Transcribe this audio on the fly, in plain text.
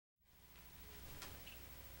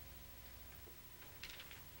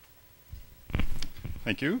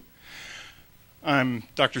Thank you. I'm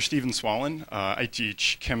Dr. Stephen Swallen. I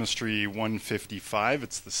teach Chemistry 155.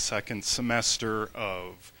 It's the second semester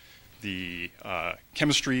of the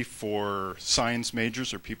Chemistry for Science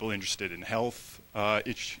majors or people interested in health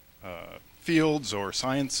fields or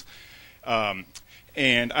science.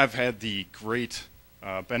 And I've had the great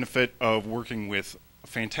benefit of working with a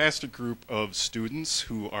fantastic group of students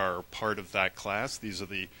who are part of that class. These are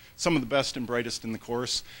some of the best and brightest in the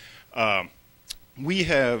course. We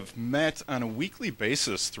have met on a weekly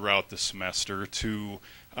basis throughout the semester to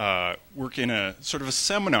work in a sort of a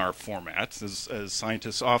seminar format, as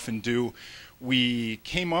scientists often do. We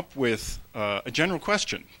came up with a general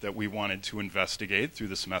question that we wanted to investigate through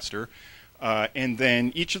the semester, and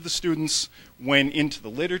then each of the students went into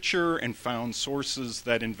the literature and found sources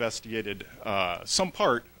that investigated some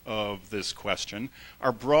part of this question.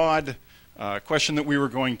 Our broad question that we were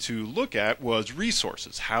going to look at was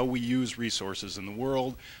resources, how we use resources in the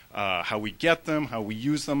world, how we get them, how we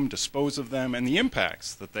use them, dispose of them, and the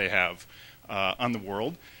impacts that they have on the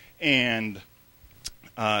world. And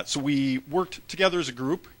so we worked together as a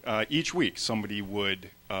group. Each week somebody would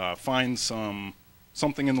find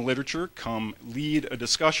something in the literature, come lead a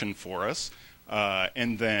discussion for us,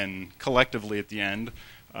 and then collectively at the end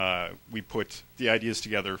we put the ideas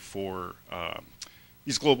together for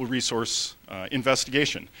these global resource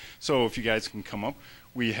investigation. So if you guys can come up,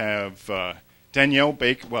 we have Danielle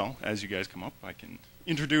Baker. Well, as you guys come up, I can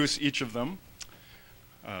introduce each of them.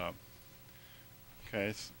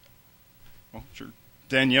 Okay. Well, sure.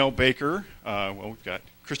 Danielle Baker. Well, we've got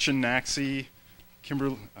Cristian Naxi,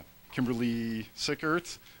 Kimberly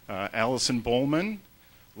Siekert, Allison Bohlmann,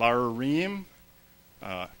 Lara Riem,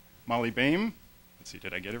 Mollie Behm. Let's see,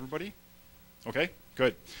 did I get everybody? Okay,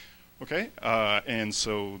 good. Okay, and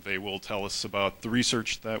so they will tell us about the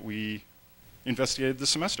research that we investigated this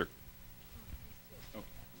semester.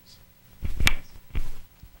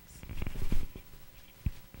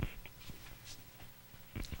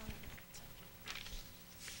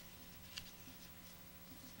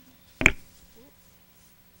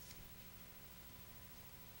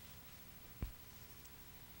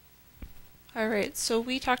 All right, so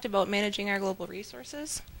we talked about managing our global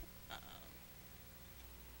resources.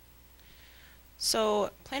 So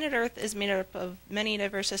planet Earth is made up of many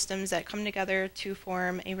diverse systems that come together to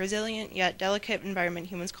form a resilient yet delicate environment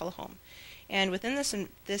humans call home. And within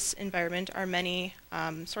this environment are many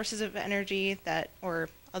sources of energy that, or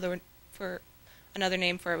another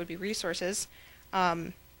name for it would be resources,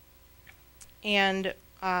 and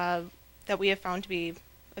that we have found to be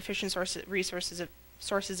efficient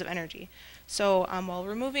sources of energy. So while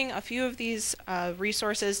removing a few of these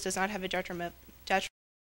resources does not have a detriment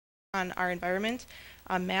on our environment,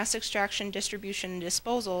 mass extraction, distribution, and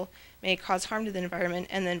disposal may cause harm to the environment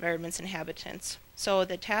and the environment's inhabitants. So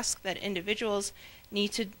the task that individuals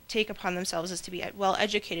need to take upon themselves is to be well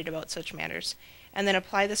educated about such matters, and then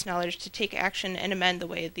apply this knowledge to take action and amend the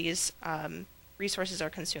way these resources are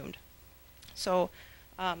consumed. So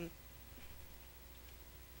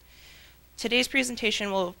today's presentation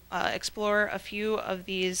will explore a few of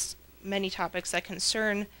these many topics that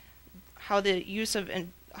concern how the use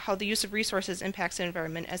of resources impacts the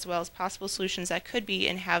environment, as well as possible solutions that could be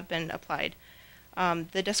and have been applied.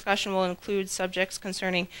 The discussion will include subjects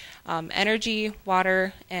concerning energy,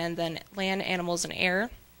 water, and then land, animals, and air.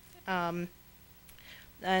 And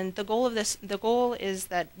the goal is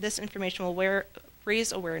that this information will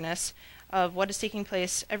raise awareness of what is taking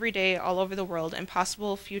place every day all over the world and the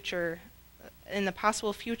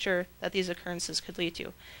possible future that these occurrences could lead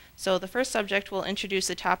to. So the first subject will introduce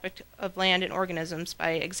the topic of land and organisms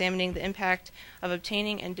by examining the impact of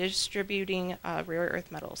obtaining and distributing rare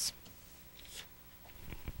earth metals.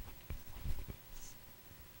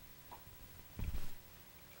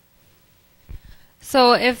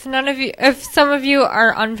 So if some of you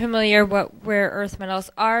are unfamiliar what rare earth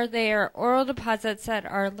metals are, they are oral deposits that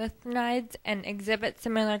are lithionides and exhibit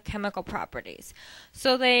similar chemical properties.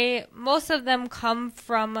 So most of them come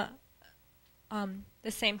from the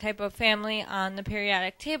same type of family on the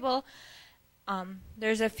periodic table.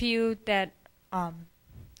 There's a few that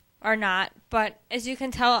are not, but as you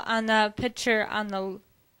can tell on the picture on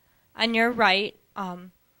your right,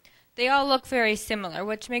 they all look very similar,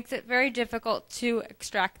 which makes it very difficult to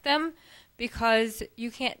extract them because you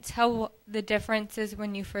can't tell the differences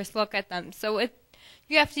when you first look at them. So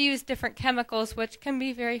you have to use different chemicals, which can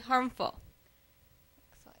be very harmful.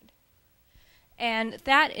 Next slide. And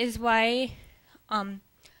that is why in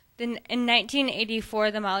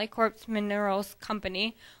 1984, the Mollie Corpse Minerals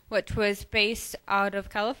Company, which was based out of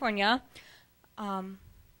California,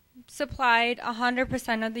 supplied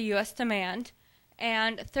 100% of the U.S. demand,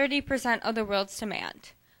 and 30% of the world's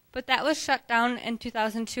demand. But that was shut down in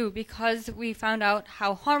 2002 because we found out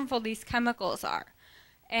how harmful these chemicals are.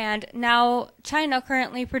 And now China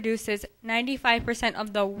currently produces 95%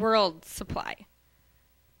 of the world's supply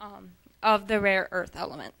of the rare earth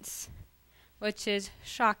elements, which is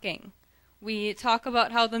shocking. We talk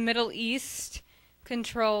about how the Middle East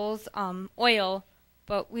controls oil,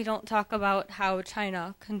 but we don't talk about how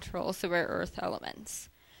China controls the rare earth elements.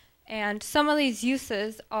 And some of these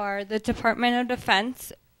uses are the Department of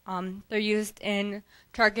Defense. They're used in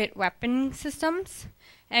target weapon systems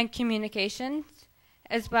and communications,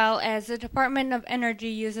 as well as the Department of Energy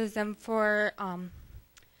uses them for,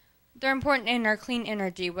 they're important in our clean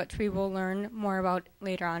energy, which we will learn more about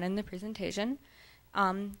later on in the presentation.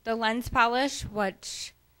 The lens polish,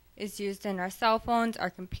 which is used in our cell phones, our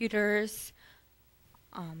computers,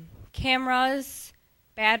 cameras,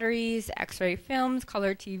 batteries, x-ray films,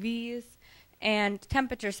 color TVs, and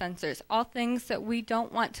temperature sensors, all things that we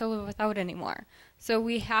don't want to live without anymore. So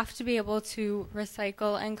we have to be able to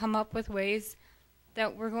recycle and come up with ways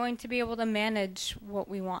that we're going to be able to manage what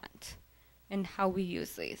we want and how we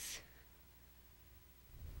use these.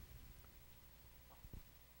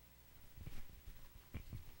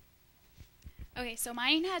 Okay, so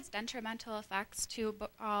mining has detrimental effects to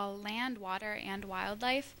land, water, and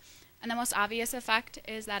wildlife. And the most obvious effect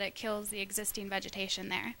is that it kills the existing vegetation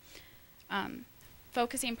there.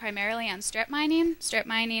 Focusing primarily on strip mining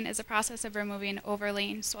is a process of removing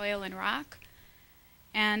overlaying soil and rock.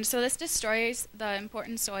 And so this destroys the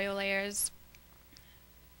important soil layers,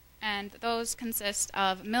 and those consist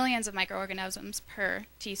of millions of microorganisms per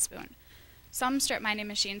teaspoon. Some strip mining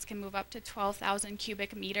machines can move up to 12,000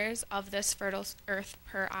 cubic meters of this fertile earth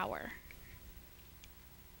per hour.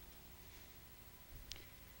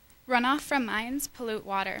 Runoff from mines pollute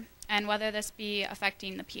water, and whether this be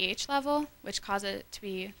affecting the pH level, which causes it to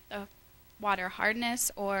be the water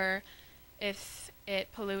hardness, or if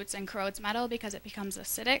it pollutes and corrodes metal because it becomes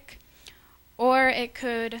acidic, or it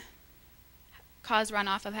could cause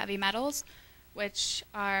runoff of heavy metals, which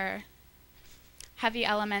are heavy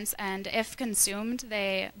elements, and if consumed,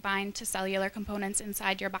 they bind to cellular components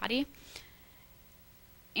inside your body.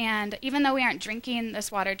 And even though we aren't drinking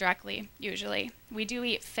this water directly, usually, we do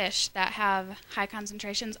eat fish that have high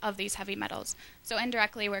concentrations of these heavy metals. So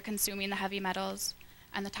indirectly, we're consuming the heavy metals,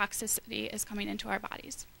 and the toxicity is coming into our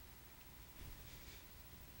bodies.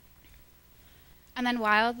 And then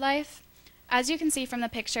wildlife. As you can see from the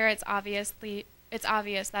picture, it's obvious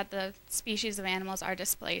that the species of animals are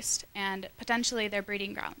displaced, and potentially their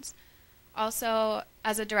breeding grounds. Also,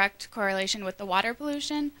 as a direct correlation with the water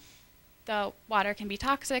pollution, the water can be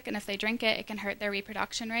toxic, and if they drink it, it can hurt their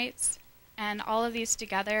reproduction rates. And all of these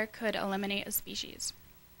together could eliminate a species.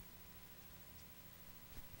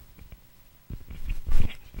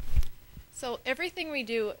 So everything we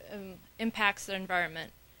do impacts the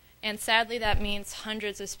environment. And sadly, that means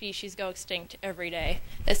hundreds of species go extinct every day.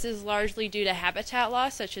 This is largely due to habitat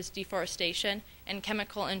loss, such as deforestation, and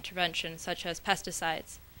chemical intervention, such as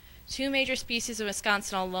pesticides. 2 major species in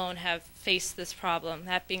Wisconsin alone have faced this problem,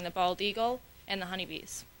 that being the bald eagle and the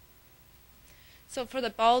honeybees. So for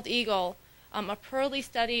the bald eagle, a poorly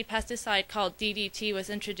studied pesticide called DDT was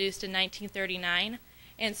introduced in 1939.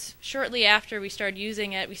 And shortly after we started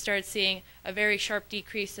using it, we started seeing a very sharp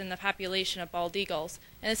decrease in the population of bald eagles.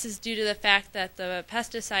 And this is due to the fact that the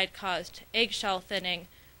pesticide caused eggshell thinning,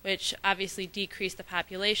 which obviously decreased the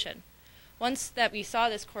population. Once that we saw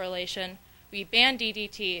this correlation, we banned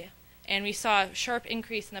DDT, and we saw a sharp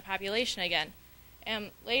increase in the population again.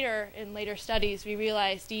 And in later studies, we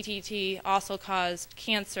realized DDT also caused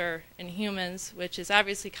cancer in humans, which is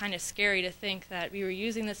obviously kind of scary to think that we were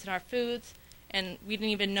using this in our foods, and we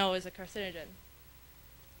didn't even know it was a carcinogen.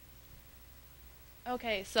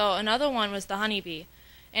 Okay, so another one was the honeybee.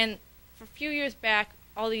 And for a few years back,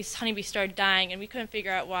 all these honeybees started dying, and we couldn't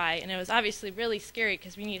figure out why. And it was obviously really scary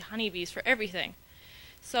because we need honeybees for everything.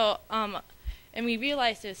 So, and we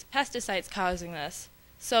realized it's pesticides causing this.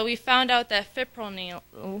 So we found out that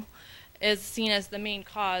fipronil is seen as the main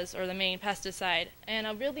cause, or the main pesticide. And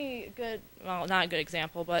a really good, well, not a good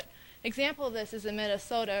example, but example of this is in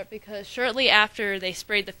Minnesota, because shortly after they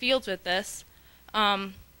sprayed the fields with this,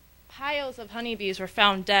 piles of honeybees were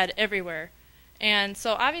found dead everywhere. And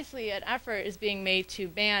so obviously an effort is being made to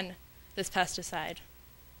ban this pesticide.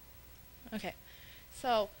 Okay,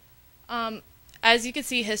 so as you can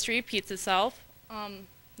see, history repeats itself.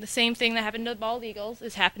 The same thing that happened to the bald eagles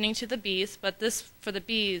is happening to the bees, but this, for the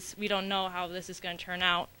bees, we don't know how this is going to turn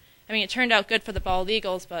out. I mean, it turned out good for the bald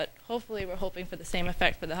eagles, but hopefully we're hoping for the same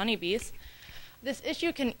effect for the honeybees. This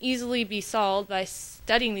issue can easily be solved by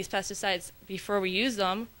studying these pesticides before we use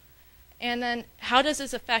them. And then how does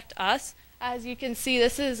this affect us? As you can see,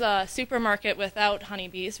 this is a supermarket without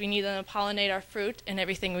honeybees. We need them to pollinate our fruit and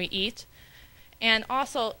everything we eat. And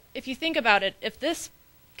also, if you think about it, if this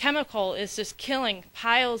chemical is just killing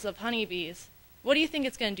piles of honeybees, what do you think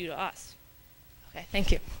it's going to do to us? Okay,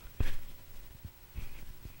 thank you.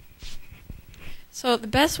 So the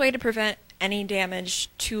best way to prevent any damage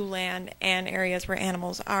to land and areas where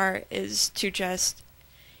animals are is to just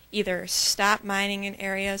either stop mining in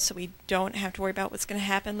areas so we don't have to worry about what's going to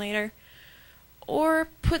happen later, or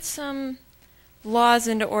put some laws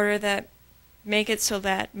into order that make it so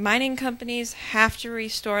that mining companies have to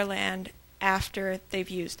restore land after they've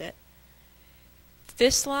used it.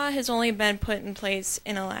 This law has only been put in place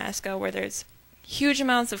in Alaska, where there's huge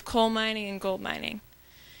amounts of coal mining and gold mining.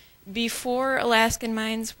 Before, Alaskan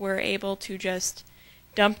mines were able to just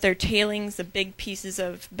dump their tailings, the big pieces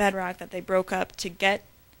of bedrock that they broke up to get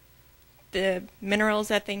the minerals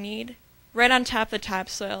that they need, right on top of the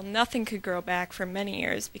topsoil. Nothing could grow back for many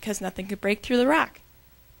years because nothing could break through the rock.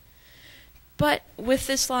 But with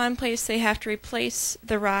this law in place, they have to replace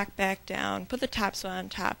the rock back down, put the topsoil on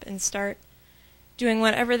top, and start doing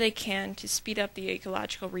whatever they can to speed up the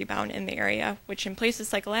ecological rebound in the area, which in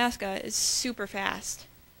places like Alaska is super fast.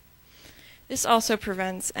 This also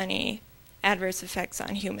prevents any adverse effects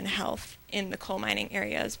on human health in the coal mining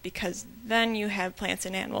areas, because then you have plants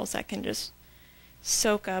and animals that can just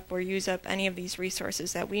soak up or use up any of these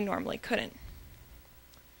resources that we normally couldn't.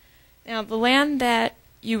 Now, the land that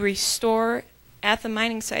you restore at the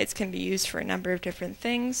mining sites can be used for a number of different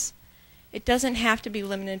things. It doesn't have to be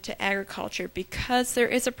limited to agriculture, because there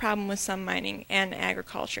is a problem with some mining and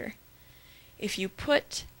agriculture. If you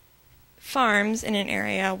put farms in an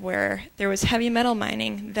area where there was heavy metal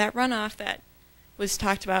mining, that runoff that was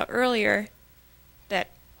talked about earlier that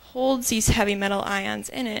holds these heavy metal ions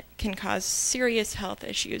in it can cause serious health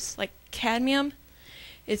issues. Like cadmium,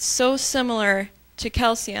 it's so similar to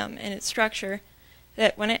calcium in its structure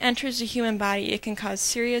that when it enters the human body, it can cause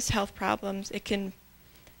serious health problems. It can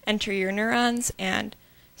enter your neurons and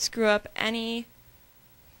screw up any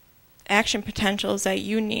action potentials that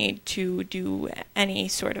you need to do any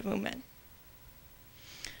sort of movement.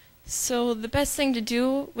 So the best thing to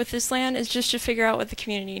do with this land is just to figure out what the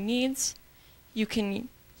community needs. You can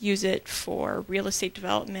use it for real estate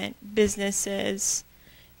development, businesses.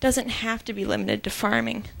 It doesn't have to be limited to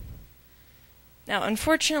farming. Now,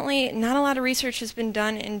 unfortunately, not a lot of research has been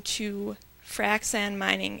done into frac sand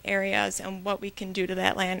mining areas and what we can do to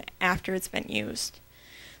that land after it's been used.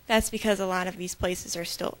 That's because a lot of these places are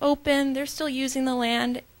still open, they're still using the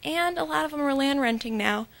land, and a lot of them are land renting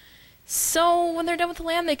now. So when they're done with the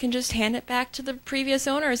land, they can just hand it back to the previous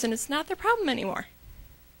owners, and it's not their problem anymore.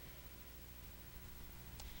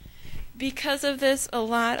 Because of this, a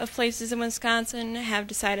lot of places in Wisconsin have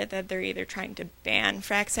decided that they're either trying to ban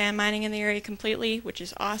frac sand mining in the area completely, which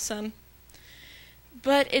is awesome,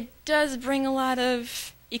 but it does bring a lot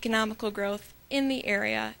of economical growth in the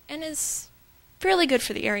area and is fairly good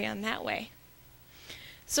for the area in that way.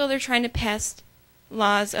 So they're trying to pass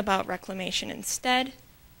laws about reclamation instead.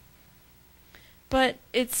 But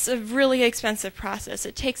it's a really expensive process.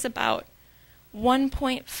 It takes about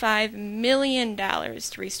 $1.5 million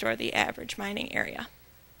to restore the average mining area.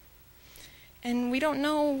 And we don't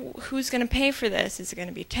know who's going to pay for this. Is it going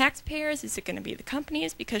to be taxpayers? Is it going to be the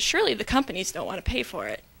companies? Because surely the companies don't want to pay for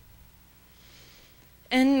it.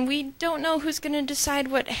 And we don't know who's going to decide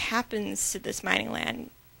what happens to this mining land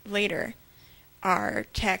later. Are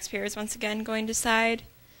taxpayers once again going to decide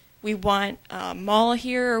we want a mall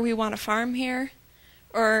here or we want a farm here?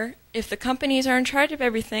 Or if the companies are in charge of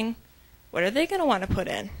everything, what are they going to want to put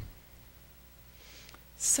in?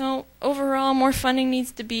 So overall, more funding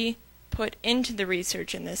needs to be put into the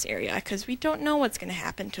research in this area, because we don't know what's going to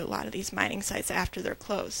happen to a lot of these mining sites after they're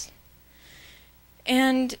closed.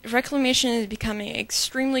 And reclamation is becoming an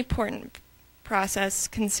extremely important process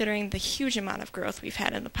considering the huge amount of growth we've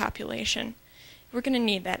had in the population. We're going to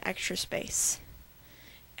need that extra space.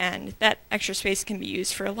 And that extra space can be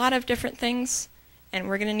used for a lot of different things, and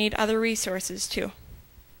we're going to need other resources too.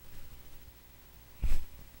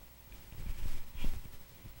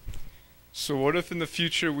 So what if in the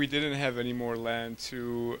future we didn't have any more land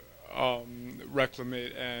to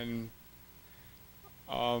reclamate, and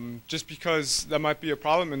just because that might be a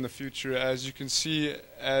problem in the future? As you can see,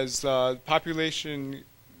 as the population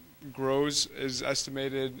grows, is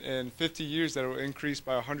estimated in 50 years that it will increase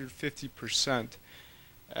by 150%.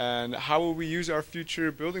 And how will we use our future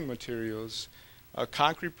building materials?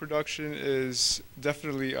 Concrete production is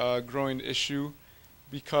definitely a growing issue,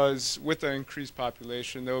 because with the increased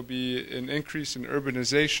population, there will be an increase in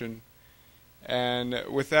urbanization. And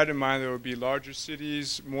with that in mind, there will be larger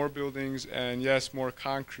cities, more buildings, and yes, more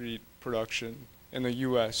concrete production in the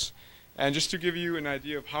U.S. And just to give you an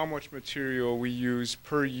idea of how much material we use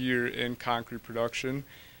per year in concrete production,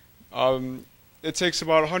 it takes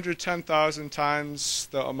about 110,000 times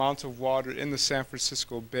the amount of water in the San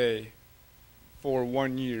Francisco Bay for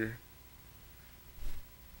 1 year.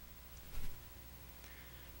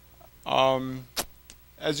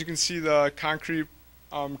 As you can see, the concrete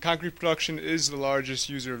production is the largest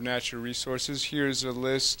user of natural resources. Here's a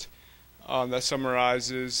list that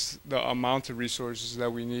summarizes the amount of resources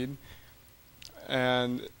that we need.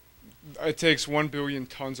 And it takes 1 billion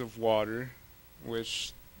tons of water,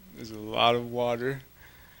 which is a lot of water.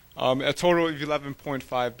 A total of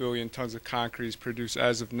 11.5 billion tons of concrete is produced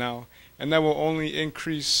as of now, and that will only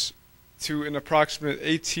increase to an approximate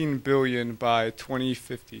 18 billion by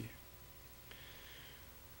 2050.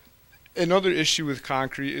 Another issue with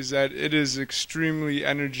concrete is that it is extremely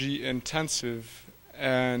energy intensive,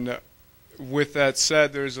 and with that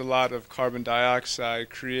said, there's a lot of carbon dioxide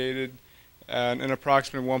created, and an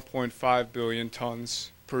approximate 1.5 billion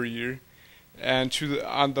tons per year. And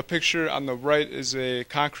on the picture on the right is a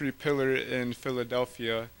concrete pillar in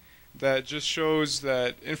Philadelphia that just shows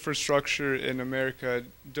that infrastructure in America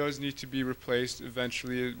does need to be replaced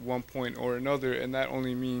eventually at one point or another, and that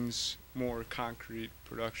only means more concrete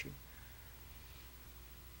production.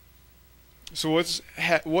 So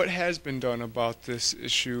what has been done about this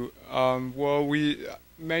issue? Well,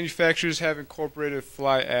 manufacturers have incorporated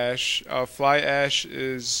fly ash. Fly ash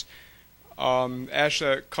is ash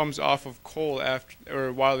that comes off of coal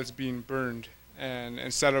while it's being burned, and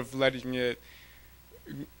instead of letting it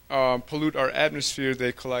pollute our atmosphere,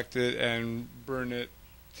 they collect it and burn it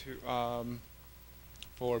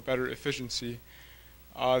for better efficiency.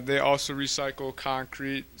 They also recycle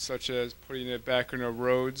concrete, such as putting it back in our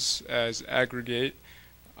roads as aggregate.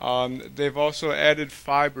 They've also added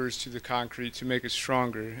fibers to the concrete to make it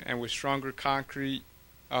stronger, and with stronger concrete,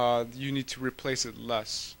 you need to replace it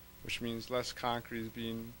less, which means less concrete is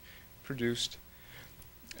being produced.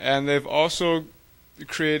 And they've also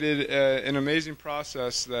created an amazing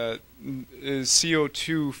process that is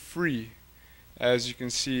CO2 free, as you can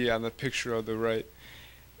see on the picture on the right.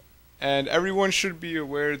 And everyone should be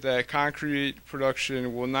aware that concrete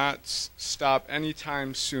production will not stop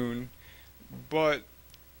anytime soon, but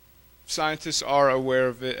scientists are aware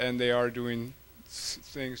of it and they are doing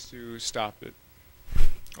things to stop it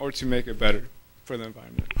or to make it better for the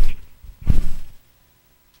environment.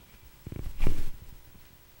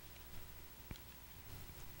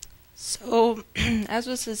 So, as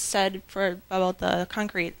was said about the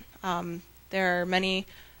concrete, there are many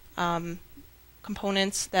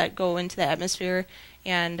components that go into the atmosphere,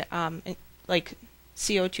 and like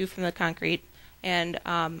CO2 from the concrete. And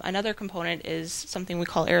another component is something we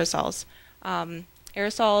call aerosols.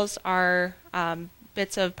 Aerosols are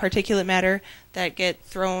bits of particulate matter that get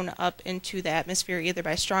thrown up into the atmosphere either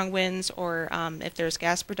by strong winds or if there's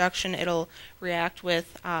gas production, it'll react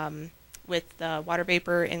with the water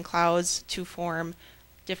vapor in clouds to form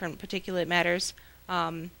different particulate matters,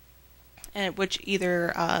 and which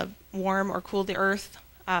either warm or cool the earth,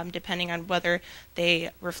 depending on whether they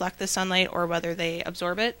reflect the sunlight or whether they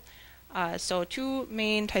absorb it. So two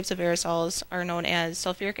main types of aerosols are known as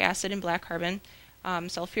sulfuric acid and black carbon.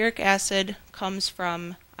 Sulfuric acid comes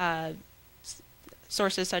from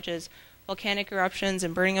sources such as volcanic eruptions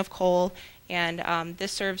and burning of coal, and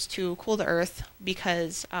this serves to cool the earth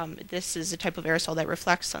because this is a type of aerosol that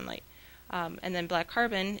reflects sunlight. And then black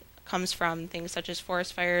carbon comes from things such as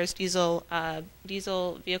forest fires, diesel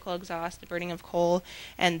vehicle exhaust, the burning of coal,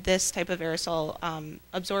 and this type of aerosol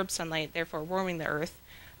absorbs sunlight, therefore warming the earth.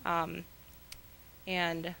 And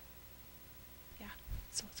yeah,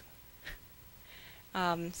 so let's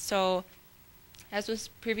go. So, as was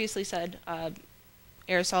previously said,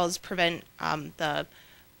 aerosols prevent the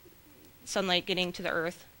sunlight getting to the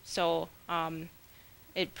earth. So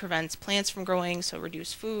it prevents plants from growing. So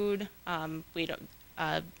reduce food. We don't.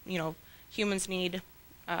 Humans need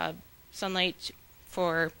sunlight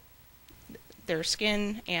for their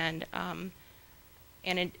skin, and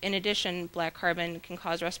in addition, black carbon can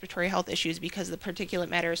cause respiratory health issues because the particulate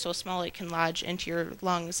matter is so small it can lodge into your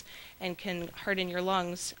lungs and can harden your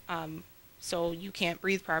lungs, so you can't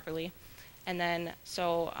breathe properly. And then,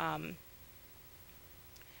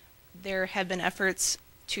 there have been efforts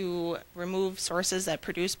to remove sources that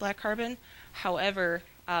produce black carbon. However,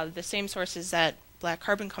 the same sources that black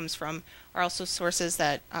carbon comes from are also sources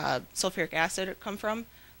that sulfuric acid come from.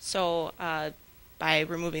 So by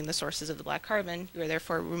removing the sources of the black carbon, you are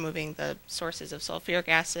therefore removing the sources of sulfuric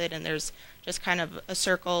acid, and there's just kind of a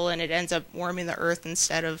circle, and it ends up warming the earth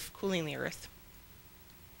instead of cooling the earth.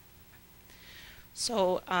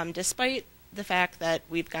 So despite the fact that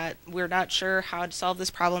we're not sure how to solve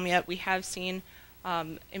this problem yet, we have seen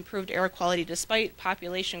improved air quality despite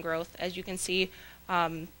population growth. As you can see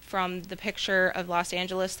from the picture of Los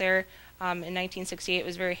Angeles there, in 1968 it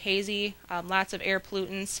was very hazy, lots of air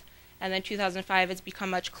pollutants, and then 2005 it's become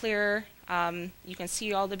much clearer. You can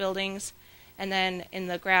see all the buildings, and then in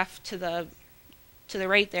the graph to the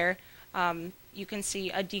right there, you can see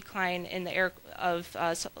a decline in the air of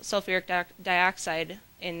sulfuric dioxide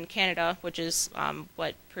in Canada, which is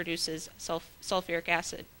what produces sulfuric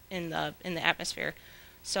acid in the atmosphere.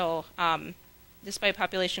 So despite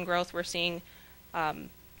population growth, we're seeing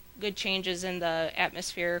good changes in the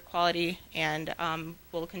atmosphere quality, and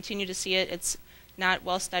we'll continue to see it. It's not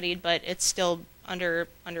well studied, but it's still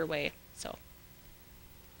underway. So.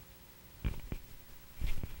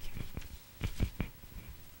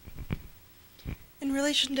 In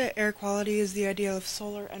relation to air quality is the idea of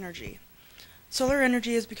solar energy. Solar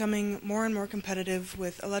energy is becoming more and more competitive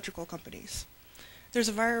with electrical companies. There's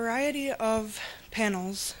a variety of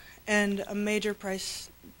panels and a major price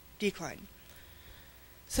decline.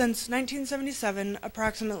 Since 1977,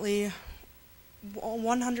 approximately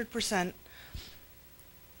 100%,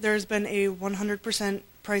 there's been a 100%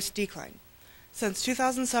 price decline. Since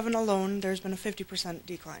 2007 alone, there's been a 50%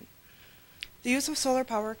 decline. The use of solar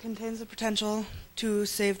power contains the potential to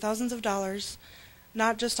save thousands of dollars,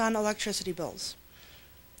 not just on electricity bills.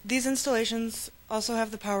 These installations also have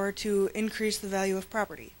the power to increase the value of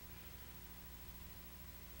property.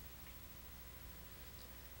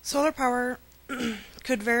 Solar power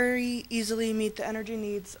could very easily meet the energy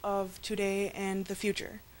needs of today and the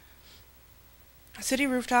future. City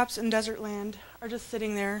rooftops and desert land are just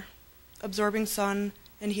sitting there, absorbing sun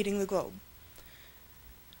and heating the globe.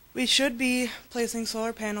 We should be placing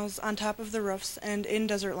solar panels on top of the roofs and in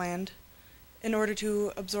desert land in order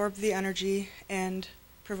to absorb the energy and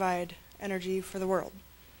provide energy for the world.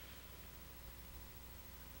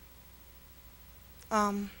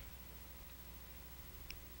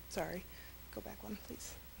 Sorry, go back one,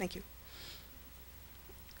 please. Thank you.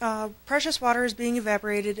 Precious water is being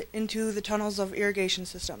evaporated into the tunnels of irrigation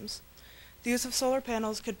systems. The use of solar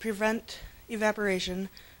panels could prevent evaporation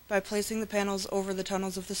by placing the panels over the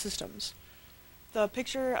tunnels of the systems. The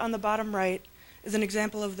picture on the bottom right is an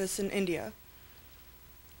example of this in India.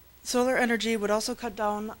 Solar energy would also cut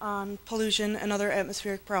down on pollution and other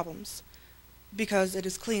atmospheric problems, because it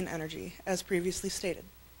is clean energy, as previously stated.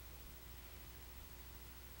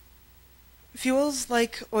 Fuels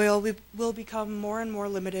like oil will become more and more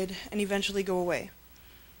limited and eventually go away.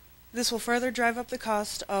 This will further drive up the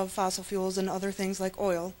cost of fossil fuels and other things like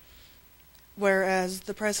oil, whereas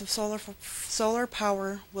the price of solar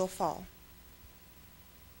power will fall.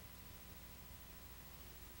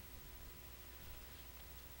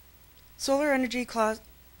 Solar energy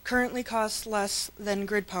currently costs less than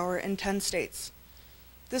grid power in 10 states.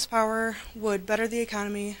 This power would better the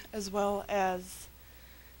economy as well as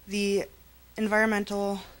the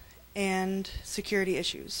environmental and security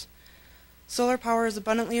issues. Solar power is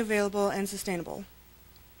abundantly available and sustainable.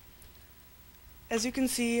 As you can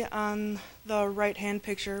see on the right-hand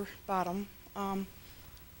picture, bottom,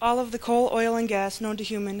 all of the coal, oil, and gas known to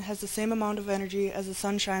human has the same amount of energy as the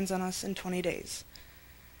sun shines on us in 20 days.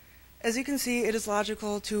 As you can see, it is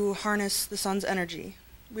logical to harness the sun's energy.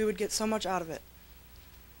 We would get so much out of it.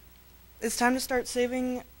 It's time to start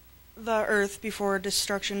saving the earth before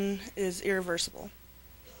destruction is irreversible.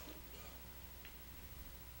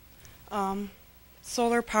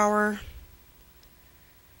 Solar power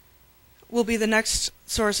will be the next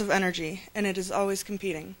source of energy, and it is always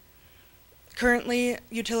competing. Currently,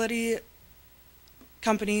 utility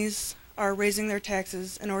companies are raising their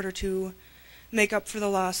taxes in order to make up for the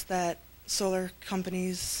loss that solar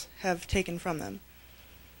companies have taken from them.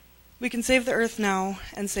 We can save the earth now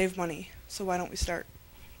and save money, so why don't we start?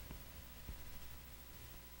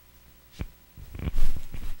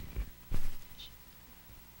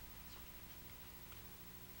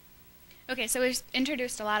 Okay, so we've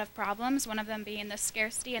introduced a lot of problems, one of them being the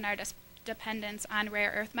scarcity and our dependence on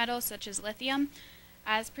rare earth metals such as lithium.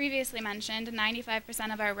 As previously mentioned,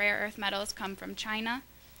 95% of our rare earth metals come from China,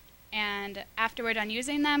 and after we're done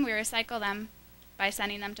using them, we recycle them by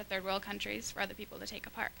sending them to third world countries for other people to take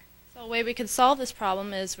apart. So a way we could solve this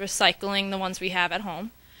problem is recycling the ones we have at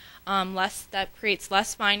home. That creates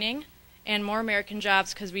less mining and more American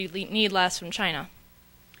jobs because we need less from China.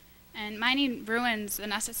 And mining ruins the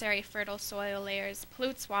necessary fertile soil layers,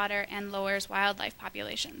 pollutes water, and lowers wildlife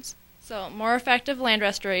populations. So more effective land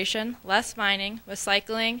restoration, less mining,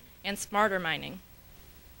 recycling, and smarter mining.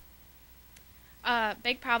 A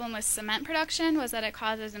big problem with cement production was that it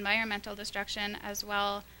causes environmental destruction as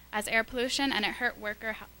well as air pollution, and it hurt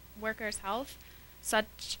workers' health,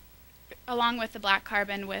 along with the black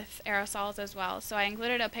carbon with aerosols as well. So I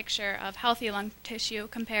included a picture of healthy lung tissue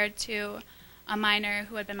compared to a miner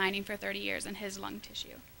who had been mining for 30 years and his lung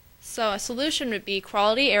tissue. So a solution would be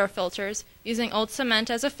quality air filters, using old cement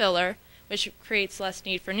as a filler, which creates less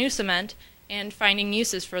need for new cement, and finding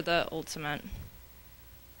uses for the old cement.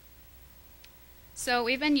 So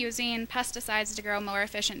we've been using pesticides to grow more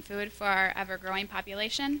efficient food for our ever-growing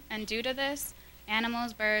population, and due to this,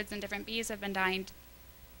 animals, birds, and different bees have been dying.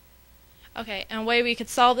 Okay, and a way we could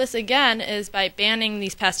solve this again is by banning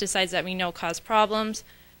these pesticides that we know cause problems,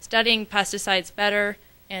 studying pesticides better,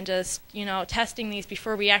 and just, testing these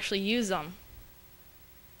before we actually use them.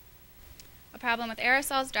 A problem with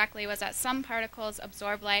aerosols directly was that some particles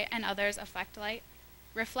absorb light and others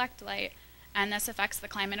reflect light, and this affects the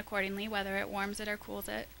climate accordingly, whether it warms it or cools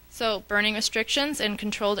it. So burning restrictions and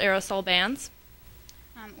controlled aerosol bans.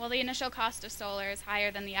 Well, the initial cost of solar is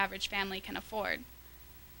higher than the average family can afford.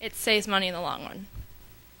 It saves money in the long run.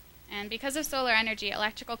 And because of solar energy,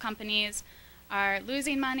 electrical companies are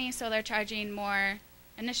losing money, so they're charging more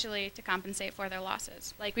initially to compensate for their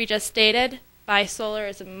losses. Like we just stated, buy solar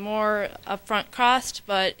is a more upfront cost,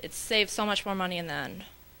 but it saves so much more money in the end.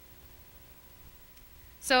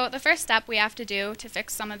 So the first step we have to do to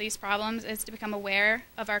fix some of these problems is to become aware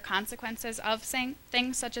of our consequences of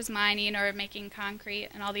things such as mining or making concrete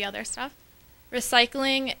and all the other stuff.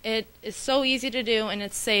 Recycling, it is so easy to do and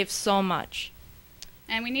it saves so much.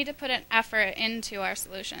 And we need to put an effort into our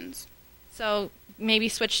solutions. So maybe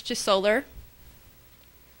switch to solar.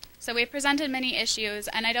 So we presented many issues,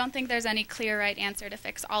 and I don't think there's any clear right answer to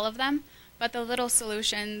fix all of them, but the little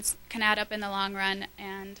solutions can add up in the long run,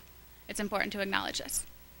 and it's important to acknowledge this.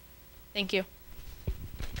 Thank you.